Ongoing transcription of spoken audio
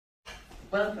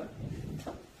Welcome.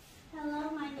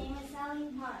 Hello, my name is Sally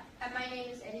Park. And my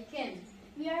name is Eddie Kim.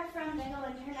 We are from Daegu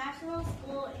International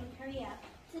School in Korea.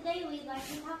 Today we'd like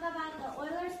to talk about the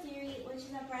Euler's theory, which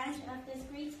is a branch of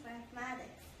discrete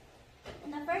mathematics.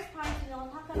 In the first part, we will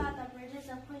talk about the bridges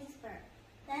of Königsberg.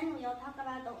 Then we will talk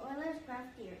about the Euler's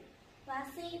graph theory.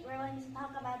 Lastly, we're going to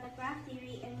talk about the graph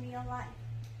theory in real life.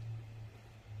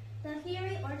 The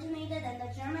theory originated in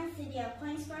the German city of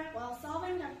Königsberg while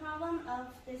solving the problem of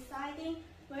deciding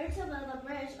where to build a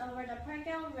bridge over the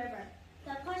Pergel River.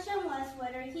 The question was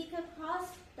whether he could cross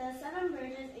the 7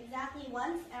 bridges exactly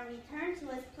once and return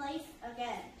to his place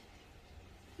again.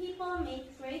 People made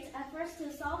great efforts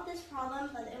to solve this problem,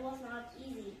 but it was not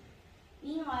easy.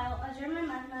 Meanwhile, a German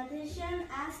mathematician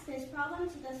asked his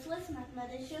problem to the Swiss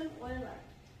mathematician Euler.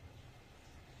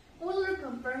 Euler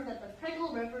confirmed that the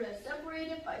Pergel River is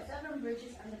separated by 7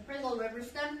 bridges, and the Pergel River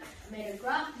stem made a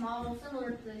graph model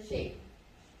similar to the shape.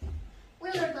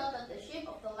 Euler thought that the shape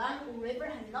of the land or river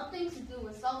had nothing to do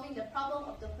with solving the problem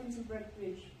of the Königsberg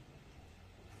Bridge.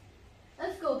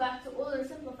 Let's go back to Euler's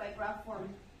simplified graph form.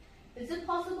 Is it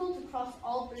possible to cross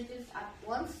all bridges at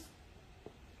once?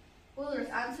 Euler's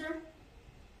answer: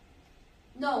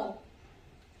 no.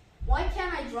 Why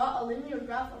can't I draw a linear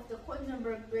graph of the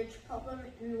Königsberg Bridge problem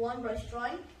in one brush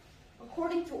drawing?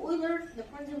 According to Euler, the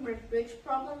Königsberg Bridge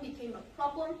problem became a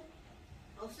problem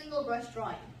of single brush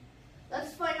drawing.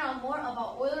 Let's find out more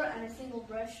about Euler and a single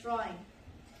brush drawing.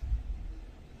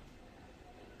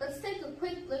 Let's take a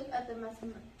quick look at the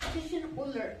mathematician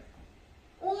Euler.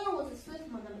 Euler was a Swiss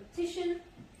mathematician,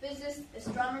 physicist,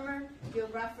 astronomer,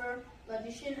 geographer,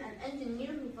 logician, and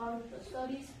engineer who founded the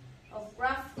studies of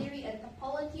graph theory and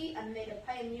topology and made a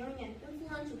pioneering and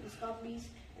influential discoveries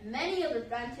in many other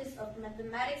branches of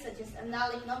mathematics such as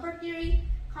analytic number theory,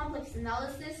 complex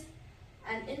analysis,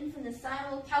 and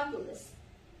infinitesimal calculus.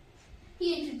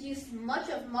 He introduced much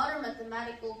of modern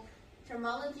mathematical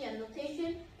terminology and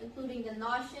notation, including the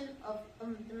notion of a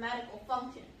mathematical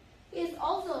function. He is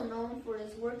also known for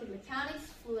his work in mechanics,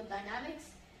 fluid dynamics,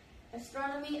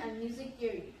 astronomy, and music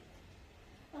theory.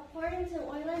 According to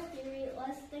Euler's theory,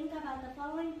 let's think about the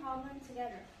following problem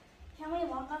together. Can we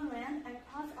walk on land and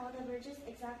cross all the bridges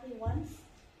exactly once?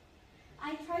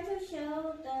 I tried to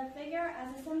show the figure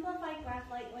as a simplified graph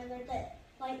like Euler did.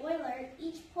 Like Euler,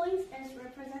 each point is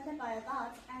represented by a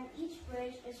dot and each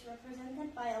bridge is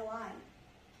represented by a line.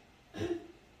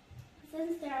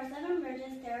 Since there are 7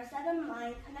 bridges, there are 7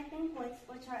 line connecting points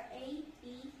which are A,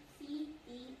 B, C,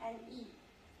 D, and E.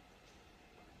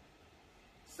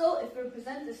 So if we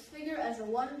present this figure as a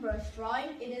one brush drawing,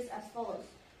 it is as follows.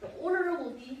 The order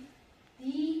will be D,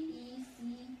 E,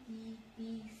 C, D,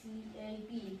 B, C, A,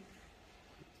 B.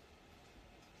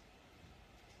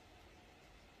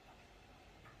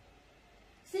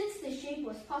 Since the shape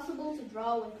was possible to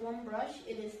draw with one brush,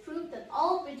 it is proved that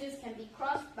all bridges can be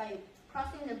crossed by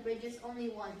crossing the bridges only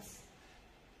once.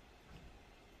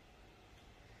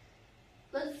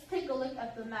 Let's take a look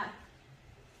at the map.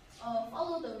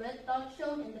 Follow the red dot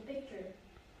shown in the picture.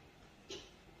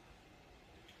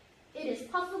 It is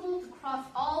possible to cross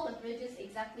all the bridges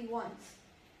exactly once.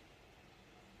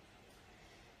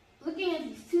 Looking at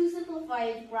these two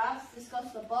simplified graphs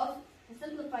discussed above, the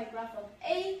simplified graph of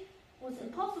A was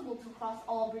impossible to cross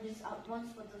all bridges at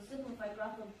once, but the simplified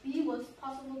graph of B was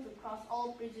possible to cross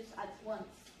all bridges at once.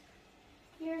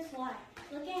 Here's why.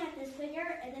 Looking at this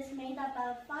figure, it is made up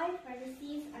of 5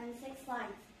 vertices and 6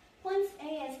 lines. Point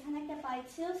A is connected by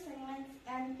 2 segments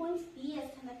and point B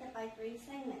is connected by 3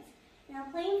 segments. In a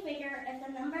plane figure, if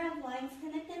the number of lines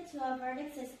connected to a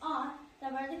vertex is odd,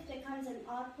 the vertex becomes an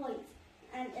odd point.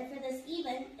 And if it is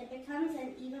even, it becomes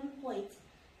an even point.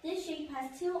 This shape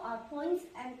has 2 odd points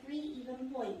and 3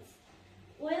 even points.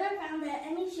 Euler found that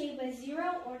any shape with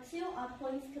 0 or 2 odd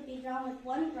points could be drawn with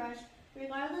one brush,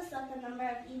 regardless of the number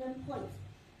of even points.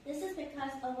 This is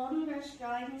because a one brush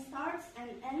drawing starts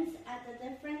and ends at a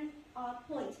different odd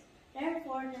point.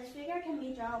 Therefore, this figure can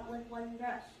be drawn with one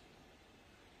brush.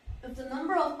 If the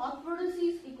number of odd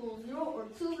vertices equals 0 or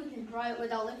 2, we can draw it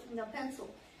without lifting the pencil.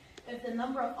 If the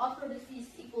number of odd vertices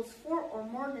equals 4 or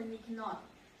more, then we cannot.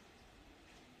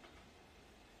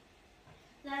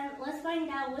 Then let's find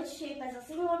out which shape is a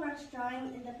single brush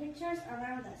drawing in the pictures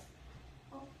around us.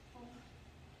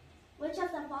 Which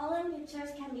of the following pictures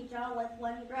can be drawn with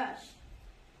one brush?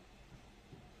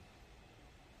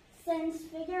 Since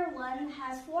figure 1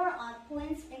 has 4 odd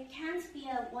points, it can't be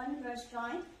a one brush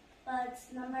drawing, but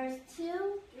numbers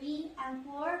 2, 3, and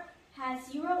 4 has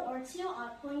 0 or 2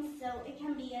 odd points, so it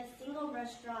can be a single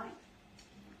brush drawing.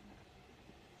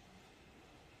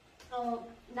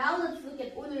 Now let's look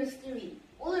at Euler's theory.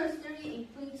 Euler's theory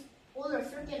includes Euler's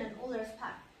circuit and Euler's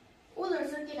path. Euler's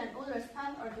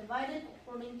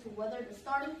according to whether the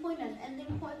starting point and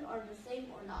ending point are the same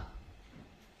or not.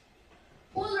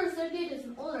 Euler's circuit is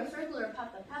an Euler circular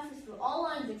path that passes through all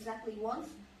lines exactly once,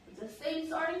 with the same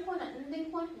starting point and ending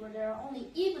point, where there are only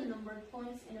even numbered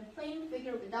points in a plane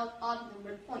figure without odd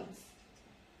numbered points.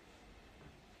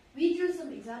 We drew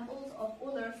some examples of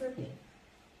Euler circuit.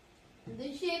 In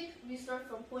this shape, we start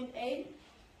from point A,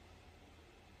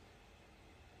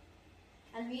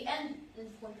 and we end in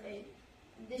point A.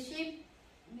 In this shape,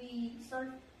 we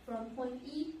start from point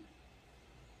E,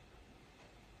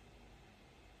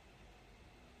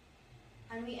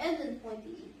 and we end in point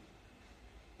E.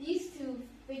 These two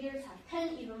figures have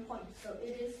 10 even points, so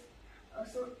it is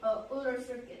a Euler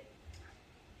circuit.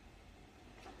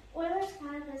 Euler's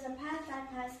path is a path that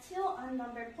has two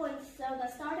unnumbered points, so the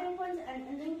starting points and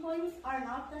ending points are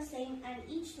not the same, and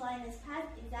each line is passed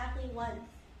exactly once.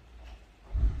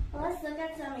 Let's look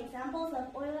at some examples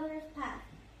of Euler's path.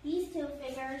 These two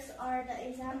figures are the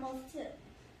examples too.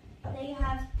 They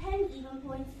have 10 even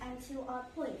points and 2 odd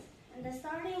points, and the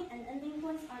starting and ending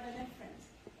points are the difference.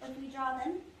 If we draw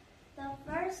them, the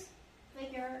first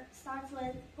figure starts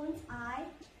with point I,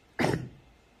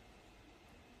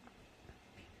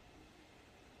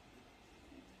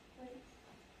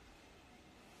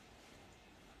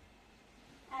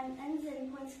 and ends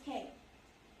in points K.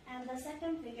 And the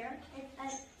second figure, it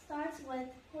starts with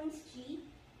points G,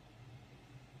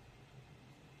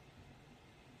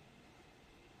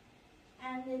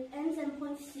 and it ends in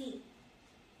point C.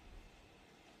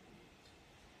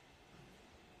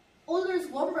 Euler's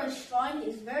one-branch drawing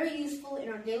is very useful in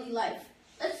our daily life.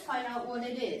 Let's find out what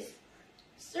it is.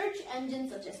 Search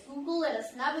engines such as Google let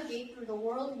us navigate through the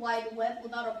World Wide Web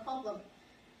without a problem.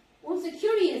 Once a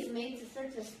query is made to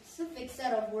search a specific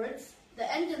set of words,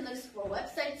 the engine looks for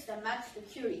websites that match the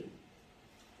query.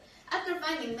 After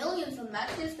finding millions of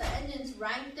matches, the engines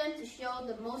rank them to show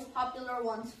the most popular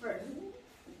ones first.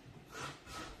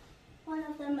 One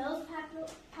of the most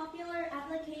popular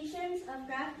applications of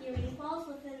graph theory falls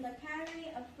within the category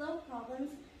of flow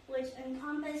problems, which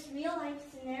encompass real-life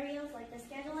scenarios like the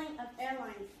scheduling of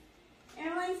airlines.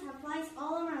 Airlines have flights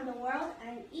all around the world,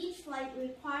 and each flight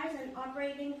requires an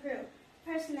operating crew.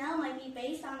 Personnel might be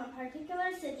based on a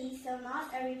particular city, so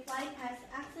not every flight has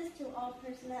access to all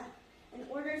personnel. In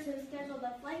order to schedule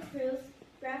the flight crews,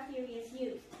 graph theory is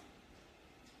used.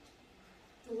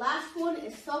 The last one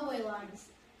is subway lines.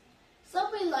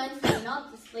 Subway lines may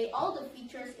not display all the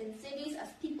features in cities as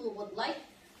people would like,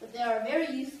 but they are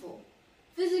very useful.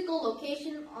 Physical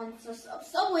location on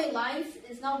subway lines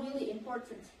is not really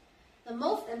important. The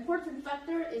most important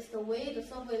factor is the way the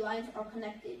subway lines are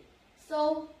connected.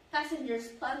 So, passengers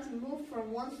plan to move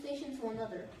from one station to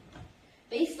another.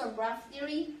 Based on graph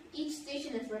theory, each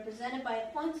station is represented by a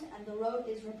point and the road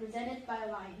is represented by a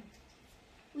line.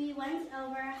 We went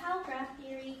over how graph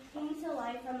theory came to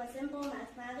life from a simple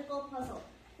mathematical puzzle.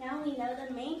 Now we know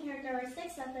the main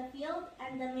characteristics of the field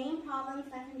and the main problems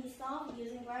that can be solved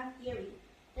using graph theory.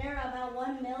 There are about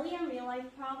 1 million real-life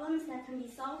problems that can be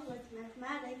solved with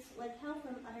mathematics with help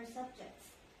from other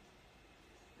subjects.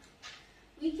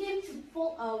 We came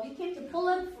to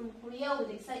Poland from Korea with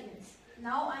excitement.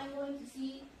 Now I'm going to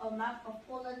see a map of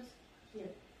Poland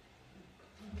here.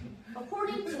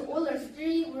 According to Euler's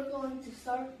theory, we're going to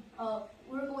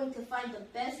find the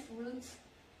best routes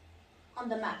on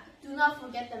the map. Do not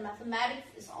forget that mathematics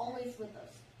is always with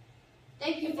us.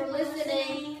 Thank you for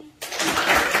listening. Do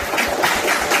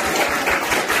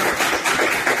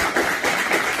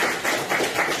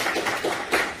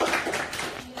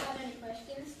you have any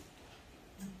questions?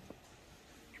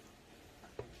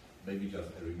 Maybe just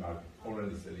a remark.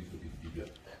 Poland is a little bit bigger.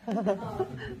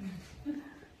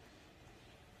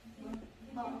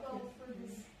 Did you go through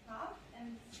this path and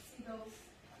see those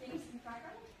things in the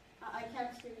background? I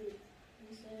can't see you.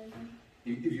 You say anything?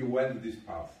 If you went this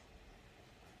path,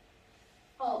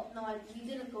 Oh, no, we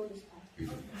didn't go this path.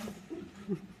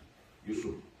 you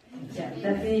should. Yeah,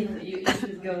 definitely you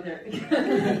should go there.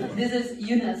 This is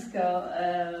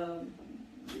UNESCO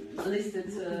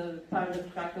listed part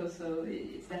of Krakow, so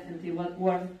it's definitely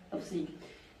worth of seeing.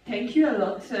 Thank you a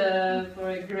lot for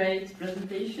a great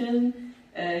presentation.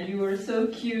 You were so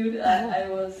cute. I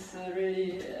was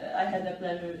really, I had the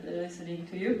pleasure listening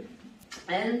to you.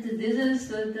 And this is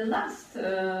the last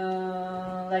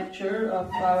lecture of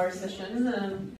our session.